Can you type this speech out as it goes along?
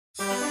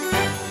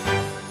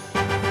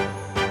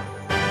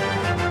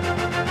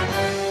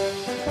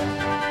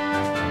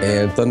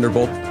And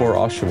Thunderbolt for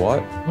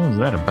Oshawott. What was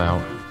that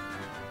about?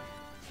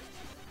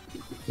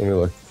 Let me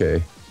look.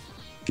 Okay.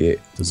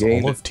 Does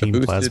all of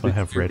Team Plasma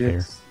have red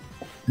hair?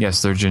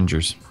 Yes, they're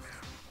gingers.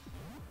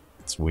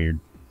 It's weird.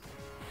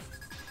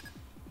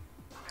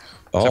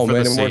 Except Oh for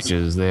man, the it wants,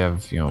 sages, they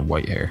have, you know,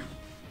 white hair.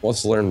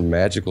 wants to learn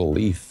Magical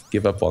Leaf.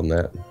 Give up on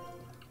that.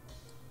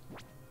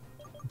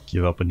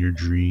 Give up on your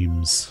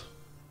dreams.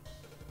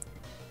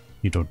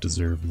 You don't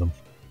deserve them.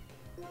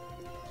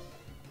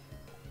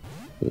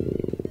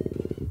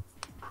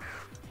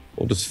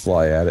 We'll just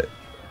fly at it.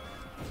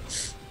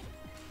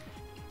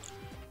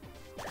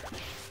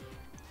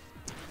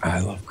 I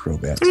love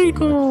Crobat.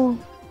 So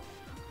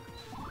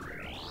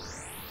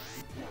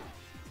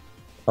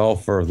oh,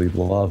 for the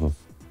love of...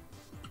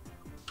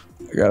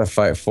 I gotta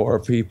fight 4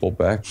 people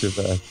back to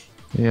back.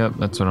 Yep,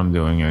 that's what I'm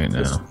doing right now.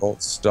 Just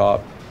won't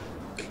stop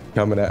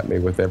coming at me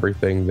with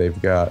everything they've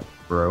got,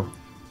 Bro.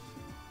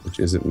 which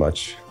isn't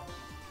much.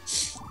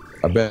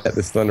 I bet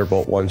this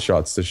Thunderbolt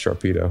one-shots this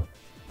Sharpedo.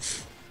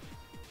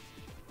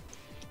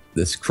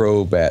 This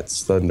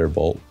Crobat's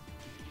Thunderbolt.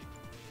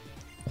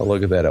 Oh,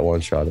 look at that, at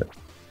one-shot it.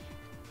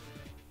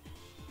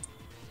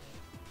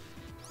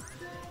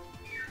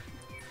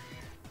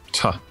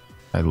 Tuh,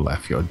 I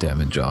left your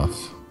damage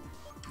off.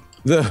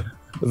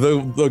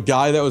 The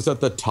guy that was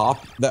at the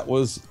top, that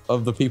was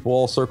of the people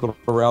all circled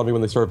around me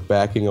when they started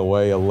backing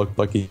away, it looked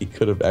like he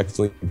could have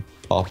accidentally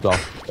popped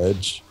off the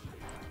edge.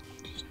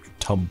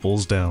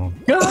 Tumbles down.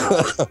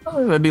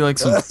 That'd be like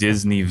some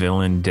Disney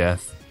villain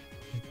death.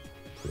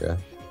 Yeah.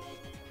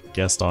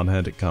 Gaston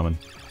had it coming.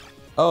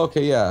 Oh,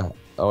 okay, yeah.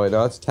 Oh, wait,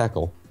 no, that's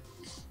Tackle.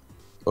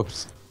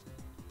 Oops.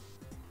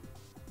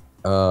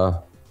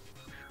 Oh,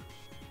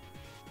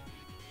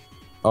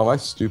 am I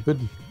stupid?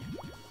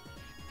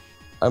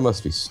 I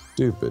must be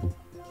stupid.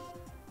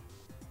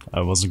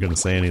 I wasn't going to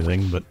say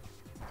anything, but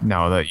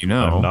Now that you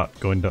know. I'm not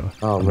going to.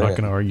 Oh, I'm man. not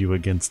going to argue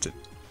against it.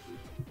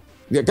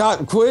 Yeah,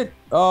 God, quit!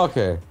 Oh,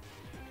 okay.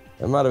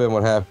 That might have been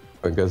what happened,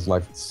 because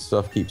my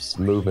stuff keeps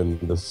moving,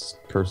 this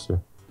cursor.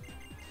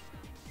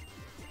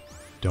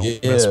 Don't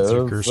mess with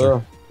your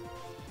cursor.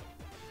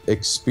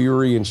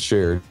 Experience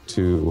share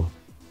to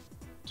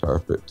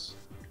Tarpit.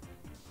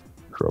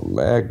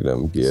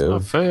 Cro-Magnum It's not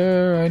give.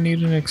 fair. I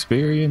need an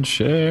experience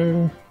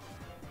share.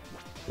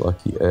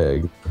 Lucky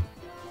egg.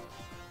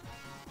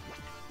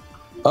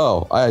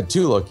 Oh, I had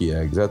 2 lucky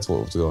eggs. That's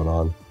what was going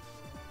on.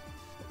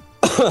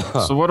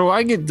 So what do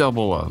I get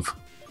double of?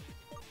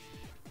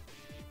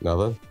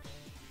 Nothing.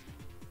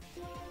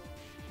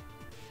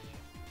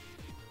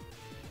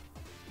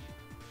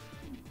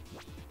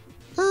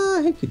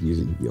 He could use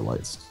it to be a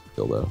light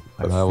still though.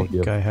 But I will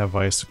think give. I have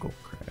Icicle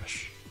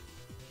Crash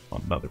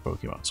on another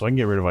Pokemon, so I can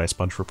get rid of Ice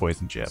Punch for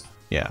Poison Jab.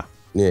 Yeah,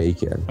 Yeah, you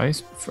can.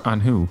 Ice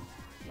on who?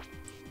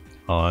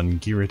 on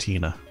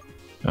Giratina,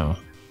 Oh,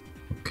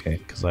 okay,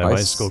 because I have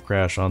Ice- Icicle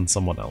Crash on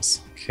someone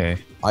else. okay.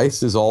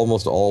 Ice is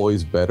almost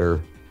always better.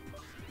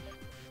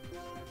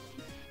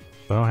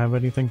 I don't have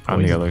anything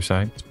poison. On the other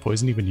side. Is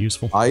poison even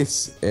useful?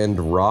 Ice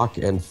and rock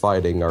and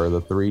fighting are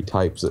the 3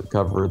 types that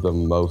cover the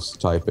most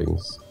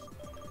typings.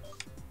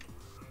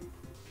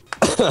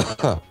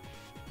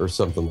 Or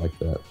something like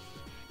that.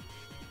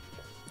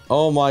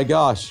 Oh my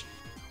gosh.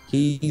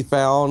 He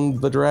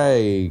found the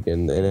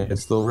dragon, and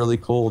it's the really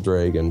cool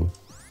dragon.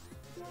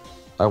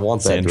 I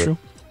want that Sandshrew. dragon.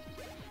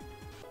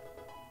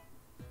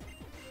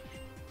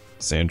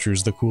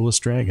 Sandshrew's the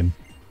coolest dragon.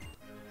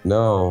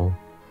 No.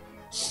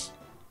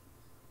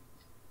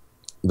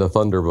 The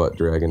Thunderbutt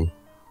dragon.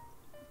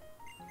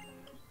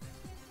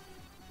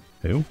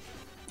 Who?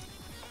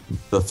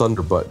 The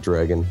Thunderbutt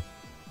dragon.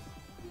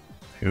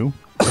 Who?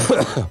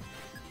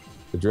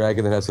 The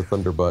dragon that has a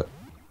Thunderbutt.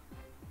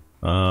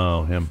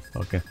 Oh, him.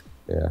 Okay.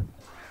 Yeah.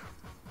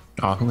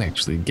 Oh, who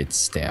actually gets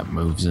stab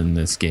moves in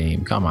this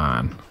game? Come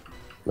on.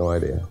 No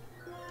idea.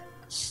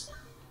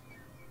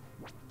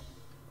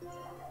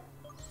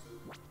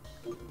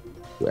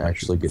 Who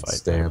actually gets fight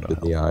stabbed in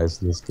that the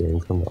eyes in this game?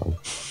 Come on.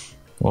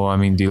 Well, I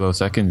mean, Delo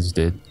Seconds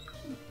did.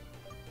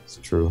 It's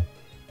true.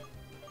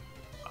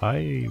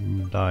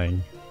 I'm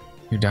dying.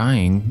 You're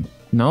dying.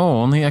 No,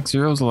 only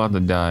X-Zero's allowed to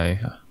die.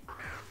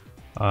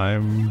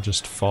 I'm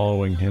just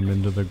following him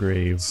into the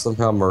grave.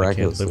 Somehow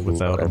miraculously live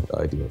without him.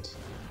 I've died yet.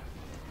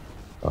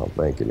 Oh,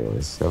 thank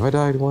anyways. Have I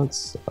died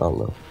once? I don't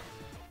know.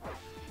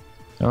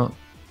 Oh,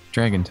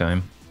 Dragon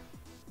time.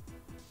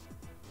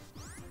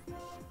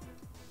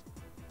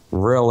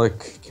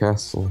 Relic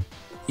Castle.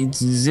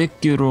 It's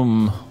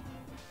Zikurum.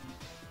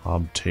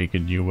 I'm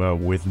taking you out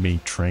with me,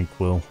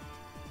 Tranquil.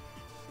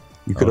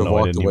 You could have no,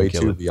 I walked didn't away even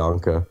kill too, it.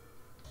 Bianca.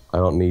 I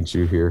don't need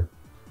you here.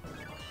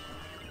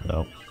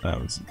 No,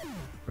 that was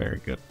very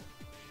good.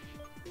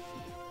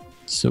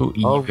 So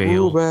Oh,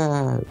 evil.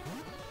 Rubat.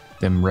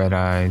 Them red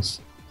eyes.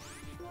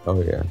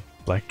 Oh, yeah.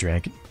 Black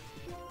Dragon.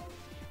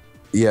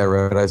 Yeah,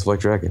 Red Eyes White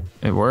Dragon.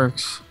 It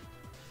works.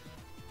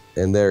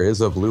 And there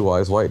is a Blue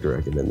Eyes White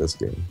Dragon in this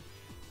game.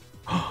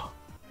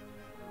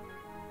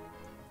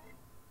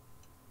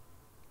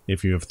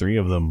 If you have 3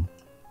 of them,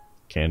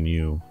 can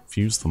you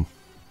fuse them?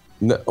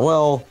 No,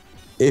 well,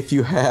 if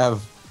you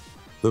have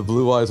the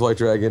Blue Eyes White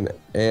Dragon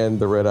and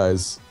the Red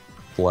Eyes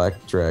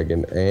Black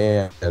Dragon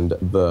and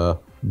the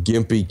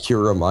Gimpy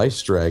Kurum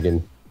Ice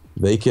Dragon,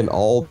 they can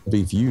all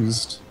be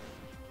fused.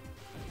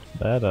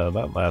 That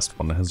last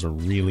one has a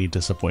really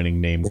disappointing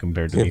name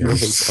compared to the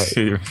others.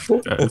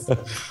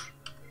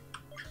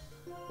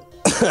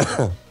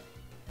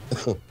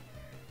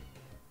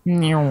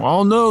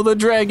 Oh no, the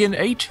dragon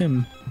ate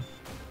him.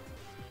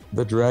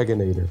 The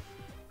Dragonator.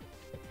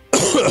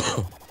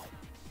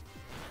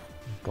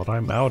 But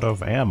I'm out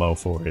of ammo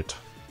for it.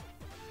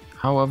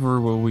 However,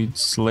 will we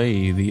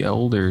slay the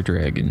elder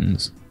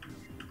dragons?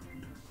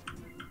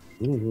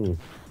 Mm-hmm.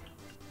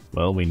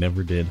 Well, we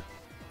never did.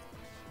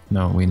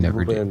 No, we never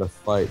We've been did. in a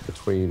fight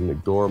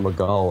between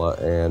Gormagala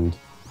and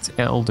It's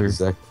elder.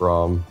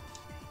 Zekrom.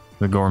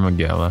 The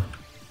Gormagala.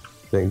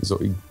 Think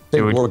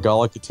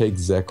Gormagala could take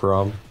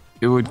Zekrom?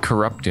 It would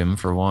corrupt him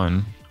for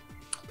one.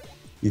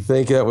 You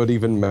think that would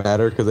even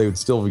matter? Because they would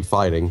still be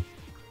fighting.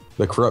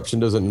 The corruption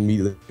doesn't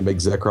immediately make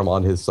Zekrom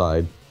on his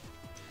side.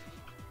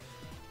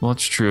 Well,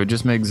 it's true. It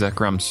just makes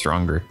Zekrom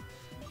stronger.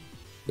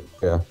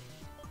 Yeah.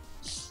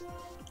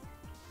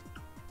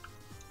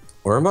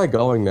 Where am I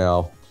going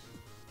now?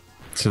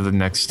 To the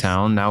next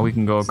town. Now we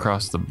can go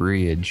across the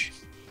bridge.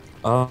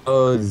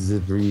 Oh, the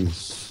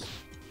bridge.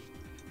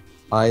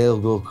 I'll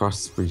go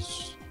across the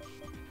bridge.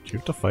 Do you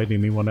have to fight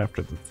anyone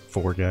after the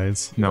 4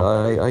 guys? No.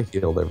 I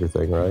healed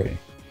everything, right? Okay.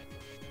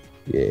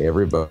 Yeah,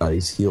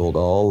 everybody's healed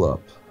all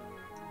up.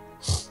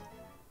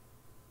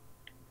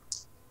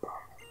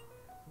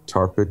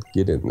 Tarpit,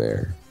 get in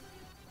there.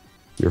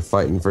 You're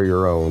fighting for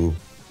your own,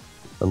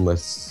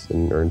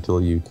 or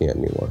until you can't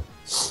anymore.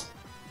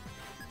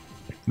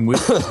 Which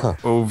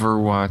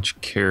Overwatch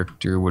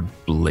character would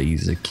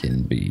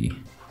Blaziken be?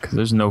 Because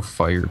there's no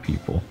fire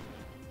people.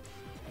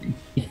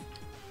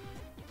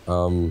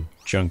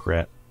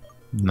 Junkrat.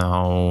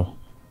 No.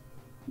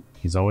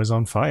 He's always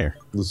on fire.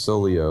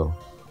 Lusolio.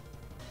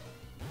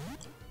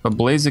 But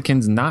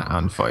Blaziken's not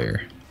on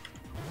fire.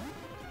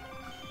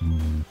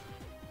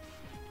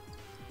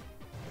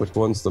 Which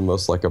one's the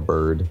most like a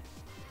bird?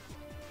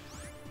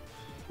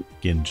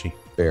 Genji.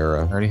 I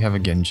Farah. already have a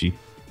Genji.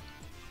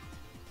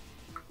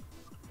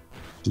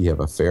 Do you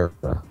have a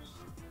Farah?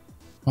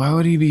 Why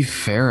would he be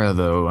Farah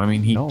though? I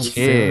mean, he No, kicks.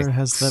 Farah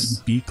has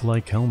that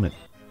beak-like helmet.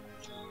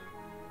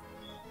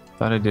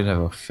 Thought I did have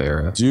a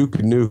Farah. Duke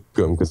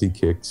Nukem, because he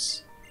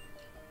kicks.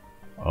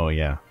 Oh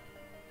yeah.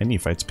 And he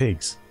fights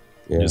pigs.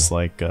 Yeah. Just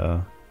like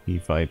he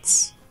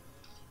fights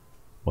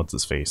what's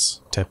his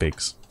face?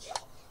 Tepigs.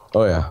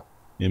 Oh yeah.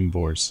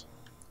 Imbors.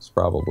 It's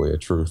probably a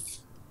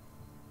truth.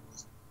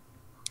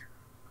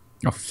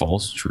 A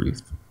false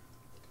truth.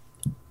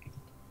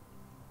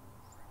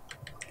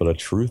 But a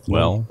truth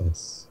Well.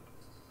 nonetheless.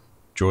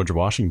 George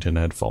Washington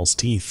had false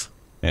teeth,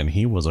 and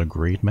he was a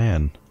great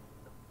man.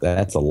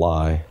 That's a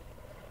lie.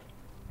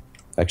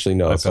 Actually,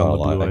 no, I it's not a found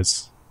the lie.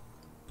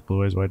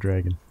 blue eyes white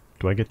dragon.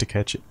 Do I get to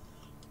catch it?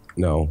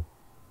 No.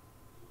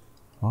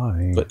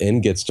 Why? But N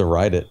gets to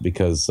ride it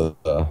because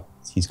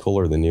he's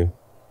cooler than you.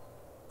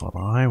 But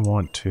I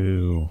want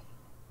to.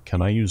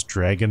 Can I use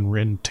Dragon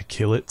Rin to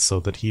kill it so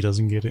that he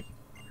doesn't get it?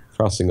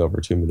 Crossing over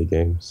too many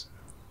games.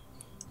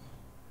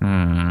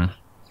 Hmm.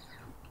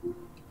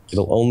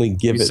 It'll only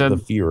give You it said the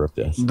fear of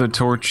death. The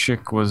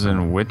Torchic was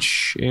in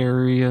which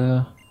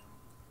area?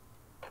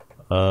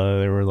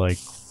 There were like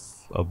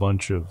a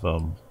bunch of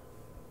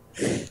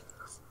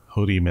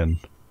hoodie men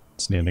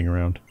standing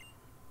around.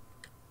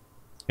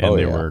 And Oh,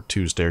 there yeah. were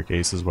 2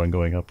 staircases, one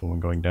going up and one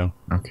going down.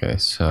 Okay,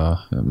 so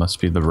it must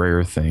be the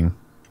rare thing.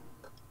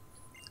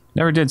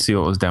 Never did see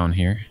what was down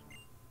here.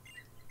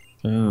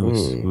 Oh,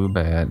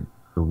 Swoobat.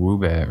 Or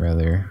Woobat,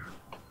 rather.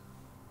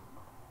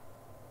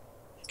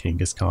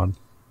 Genghis Khan.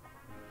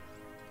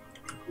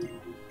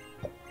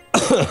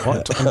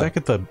 What? I'm back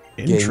at the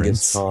Genghis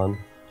entrance. Khan.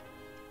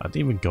 I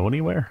didn't even go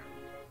anywhere.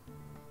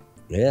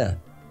 Yeah.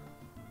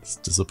 It's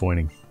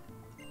disappointing.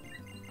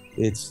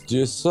 It's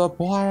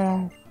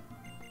disappointing.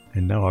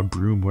 And now a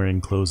broom wearing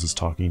clothes is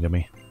talking to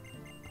me.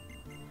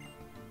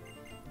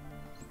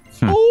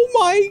 Oh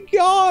my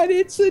god,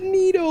 it's a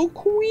Nido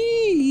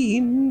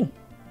Queen!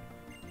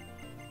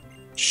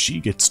 She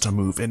gets to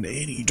move in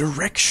any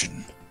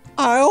direction.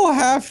 I'll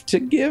have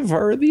to give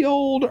her the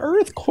old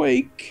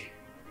earthquake.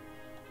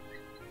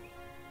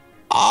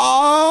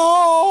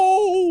 Oh,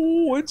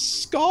 it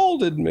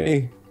scalded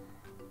me.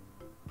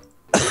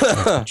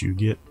 What did you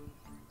get?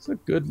 It's a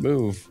good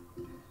move.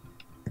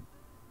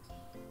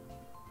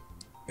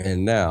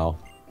 And now,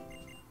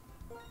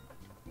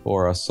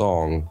 for a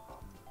song.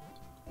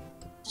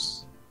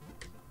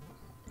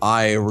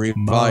 I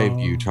revive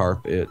you,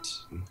 Tarpit.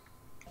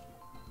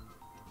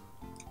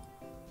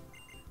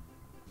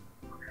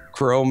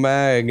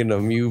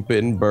 Cro-Magnum, you've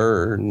been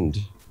burned.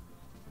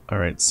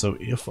 Alright, so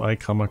if I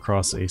come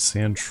across a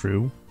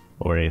Sandshrew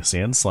or a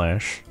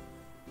Sandslash,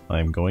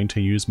 I'm going to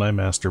use my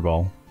Master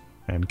Ball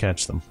and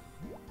catch them.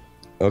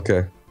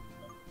 Okay.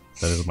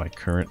 That is my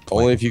current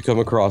plan. Only if you come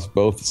across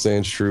both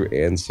Sandshrew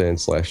and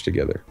Sandslash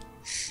together.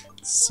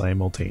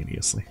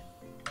 Simultaneously.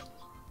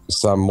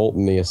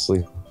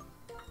 Simultaneously.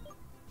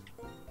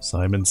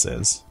 Simon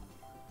says.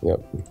 Yep.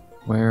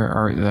 Where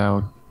art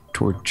thou,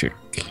 Torchic?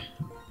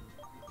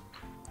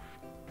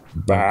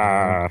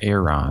 Bah.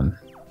 Aaron.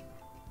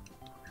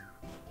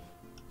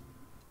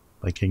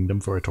 My kingdom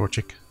for a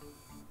Torchic.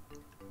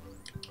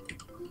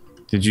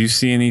 Did you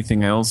see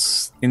anything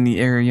else in the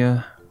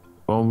area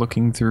while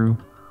looking through?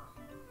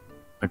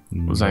 Like,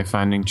 was I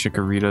finding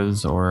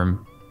Chikorritas, or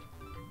am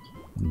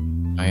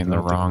I in the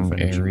wrong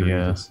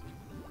area?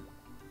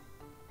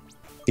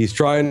 He's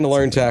trying to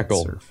learn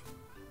tackle.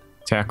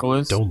 Tackle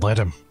is? Don't let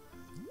him.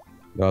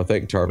 No, I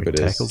think Tarpit Wait,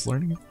 is. Tackle's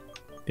learning it?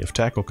 If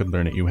Tackle could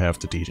learn it, you have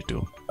to teach it to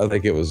him. I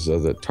think it was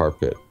the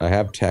Tarpit. I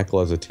have tackle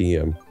as a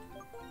TM.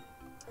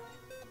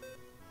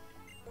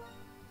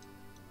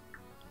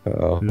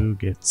 Uh-oh. Who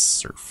gets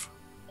Surf?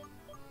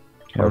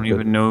 I don't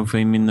even know if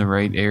I'm in the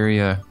right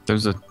area.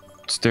 There's a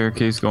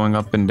staircase going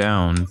up and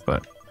down,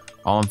 but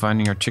all I'm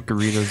finding are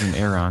Chikorritas and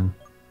Aaron.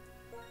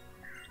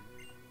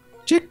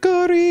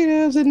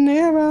 Chikorritas and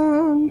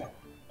Aaron.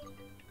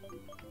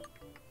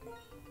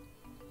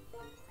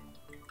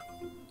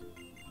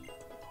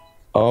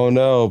 Oh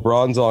no,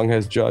 Bronzong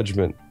has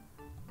judgment.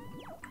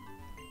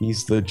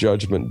 He's the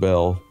judgment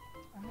bell.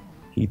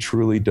 He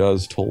truly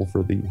does toll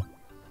for thee.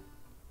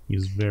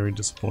 He's very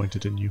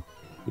disappointed in you.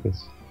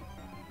 Yes.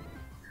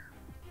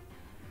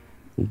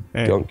 He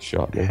gunk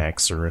shot me.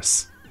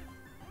 Haxorus.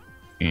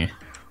 Eh.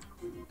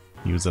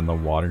 He was in the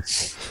water.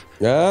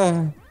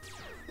 Ah.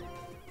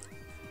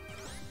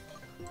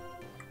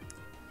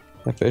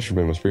 That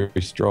fisherman was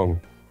very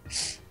strong.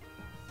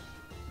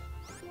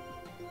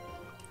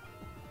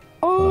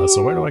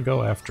 So where do I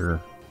go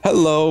after?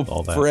 Hello,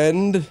 all that?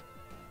 friend.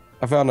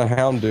 I found a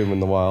Houndoom in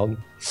the wild.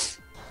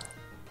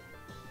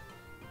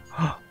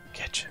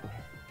 Catch it.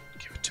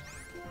 Give it to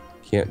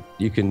me.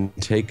 You can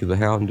take the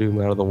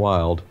Houndoom out of the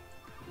wild,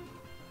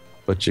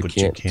 but you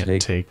can't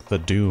take the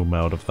Doom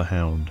out of the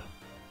Hound.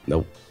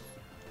 Nope.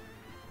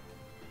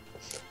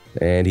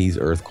 And he's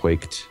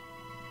earthquaked.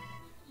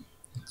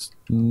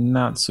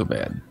 Not so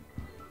bad.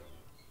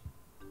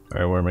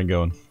 Alright, where am I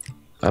going?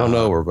 I don't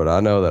know where, but I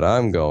know that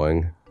I'm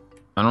going.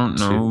 I don't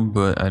know,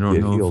 but I don't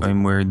get know healed. if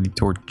I'm where the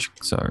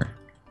Torchics are.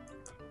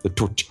 The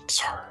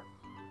Torchics are.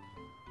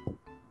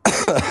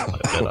 I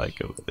bet I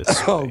go this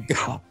way. Oh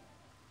god.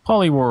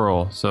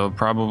 Poliwhirl, so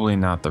probably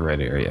not the right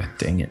area.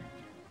 Dang it.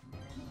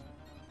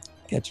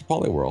 Catch a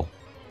Poliwhirl.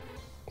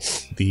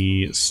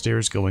 The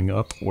stairs going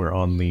up were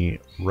on the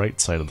right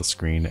side of the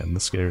screen, and the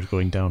stairs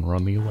going down were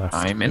on the left.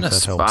 I'm in if a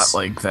that spot helps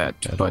like that,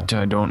 at but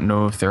all. I don't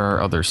know if there are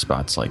other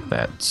spots like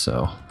that,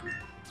 so...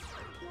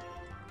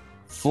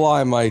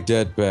 Fly, my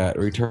dead bat.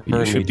 Return You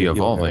me should be to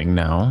evolving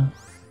now.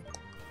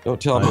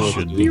 Don't tell me I what to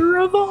should do. be. You're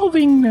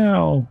evolving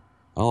now!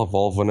 I'll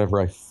evolve whenever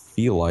I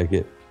feel like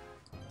it.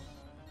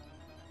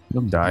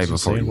 You'll die Just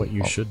before saying you what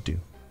you evolve. should do.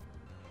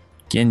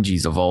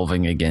 Genji's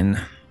evolving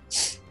again.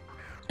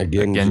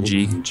 Again,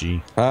 Genji.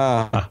 G.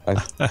 Ah,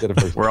 I did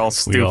it We're all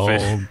We all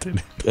stupid.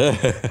 did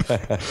it.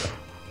 first.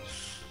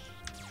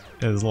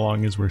 As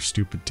long as we're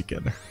stupid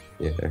together.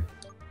 Yeah.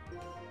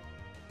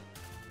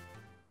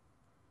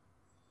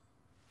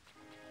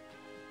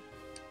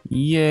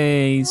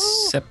 Yay,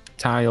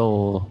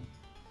 Sceptile.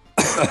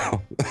 A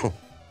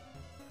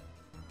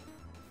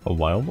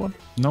wild one?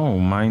 No,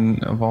 mine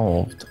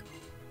evolved.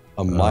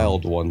 A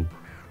mild one.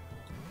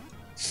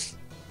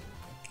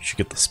 You should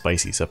get the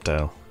spicy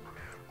Sceptile.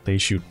 They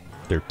shoot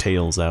their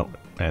tails out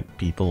at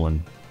people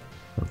and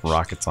with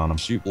rockets on them.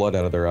 Shoot blood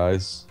out of their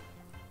eyes.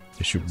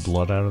 They shoot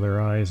blood out of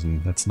their eyes,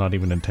 and that's not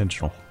even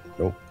intentional.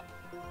 Nope.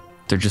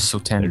 They're just so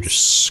tense. They're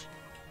just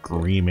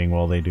screaming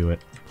while they do it.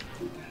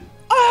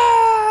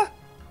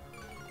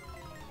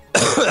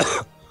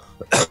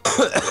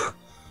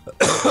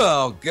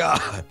 Oh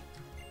god.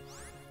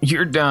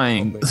 You're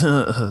dying.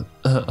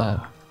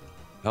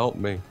 Help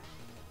me.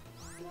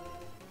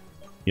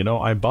 You know,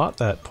 I bought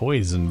that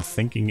poison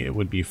thinking it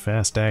would be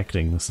fast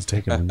acting. This is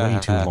taking way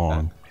too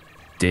long.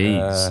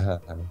 Days.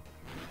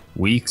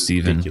 Weeks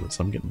even. Ridiculous.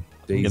 I'm getting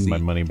Daisy. my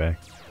money back.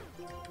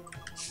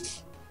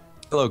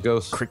 Hello,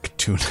 Ghost.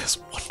 Kricketune has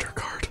Wonder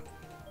Guard.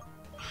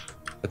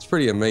 That's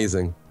pretty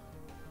amazing.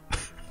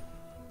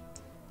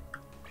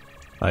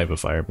 I have a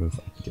fire move.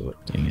 I can do it.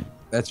 Dang it.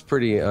 That's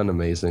pretty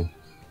unamazing.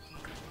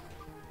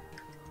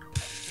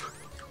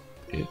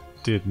 It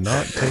did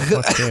not take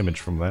much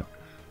damage from that.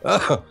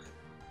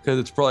 Because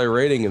it's probably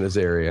raining in this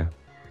area.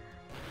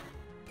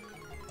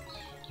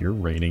 You're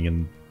raining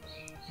in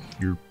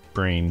your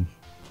brain.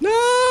 No,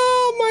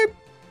 my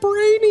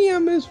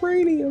brainium is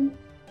radium.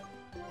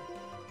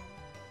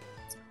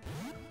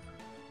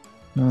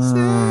 Is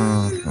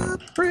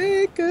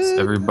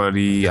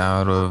everybody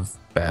out of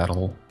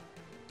battle?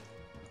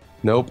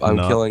 Nope, I'm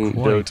Not killing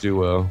quite.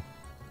 Doduo.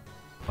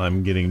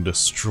 I'm getting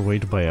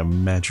destroyed by a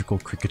magical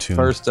Kricketune.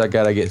 First, I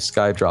gotta get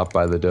sky dropped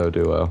by the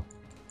Doduo.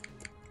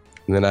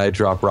 And then I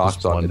drop rocks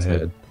Just on one its head.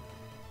 head.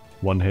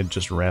 One head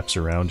just wraps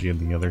around you and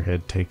the other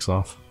head takes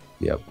off.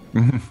 Yep.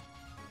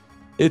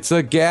 It's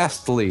a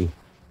ghastly.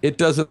 It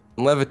doesn't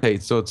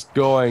levitate, so it's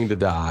going to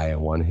die in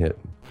one hit.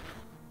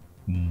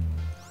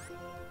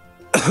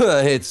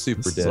 It's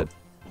super This is dead.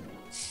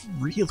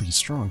 really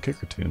strong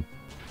Kricketune.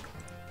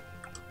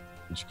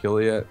 Did you kill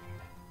it yet?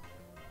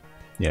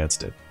 Yeah, it's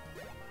dead.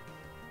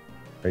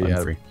 Are you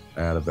I'm free.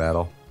 out of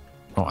battle?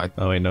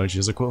 Oh wait, no,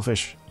 she's a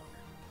quillfish.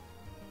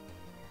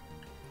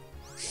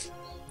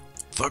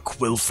 The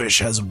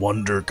quillfish has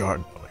Wonder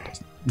Guard.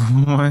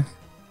 What?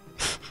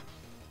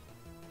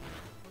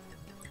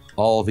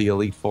 All the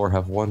Elite Four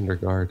have Wonder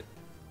Guard.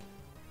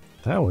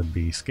 That would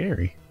be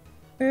scary.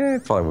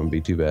 It probably wouldn't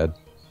be too bad.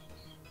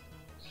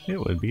 It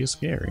would be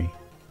scary.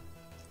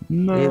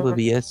 It would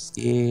be a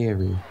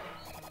scary.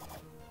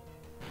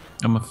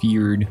 I'm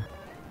afeared.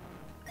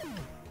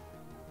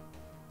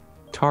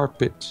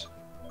 Tarpit.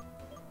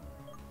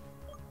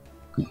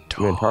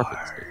 Man,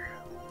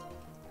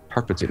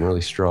 Tarpit's getting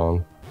really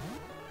strong.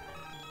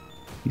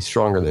 He's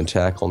stronger than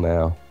Tackle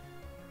now.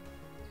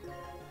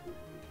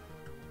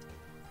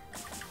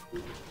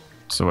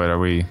 So wait, are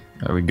we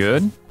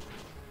good?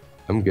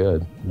 I'm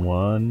good.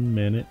 1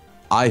 minute.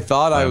 I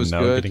thought I was now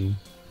good. Getting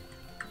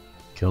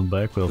killed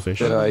by a quillfish.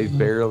 Then I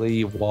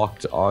barely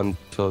walked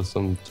onto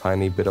some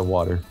tiny bit of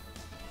water.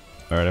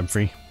 Alright, I'm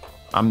free.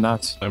 I'm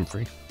not. I'm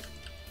free.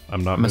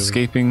 I'm not I'm moving.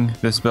 escaping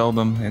this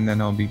Beldum, and then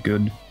I'll be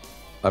good.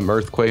 I'm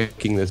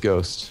earthquaking this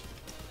ghost.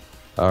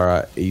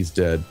 Alright, he's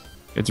dead.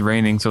 It's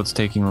raining, so it's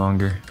taking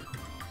longer.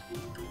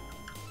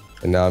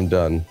 And now I'm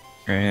done.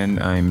 And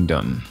I'm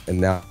done.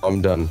 And now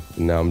I'm done.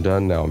 And now I'm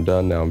done. Now I'm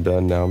done. Now I'm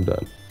done. Now I'm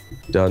done.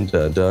 Done,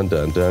 done, done,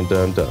 done, done,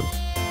 done, done.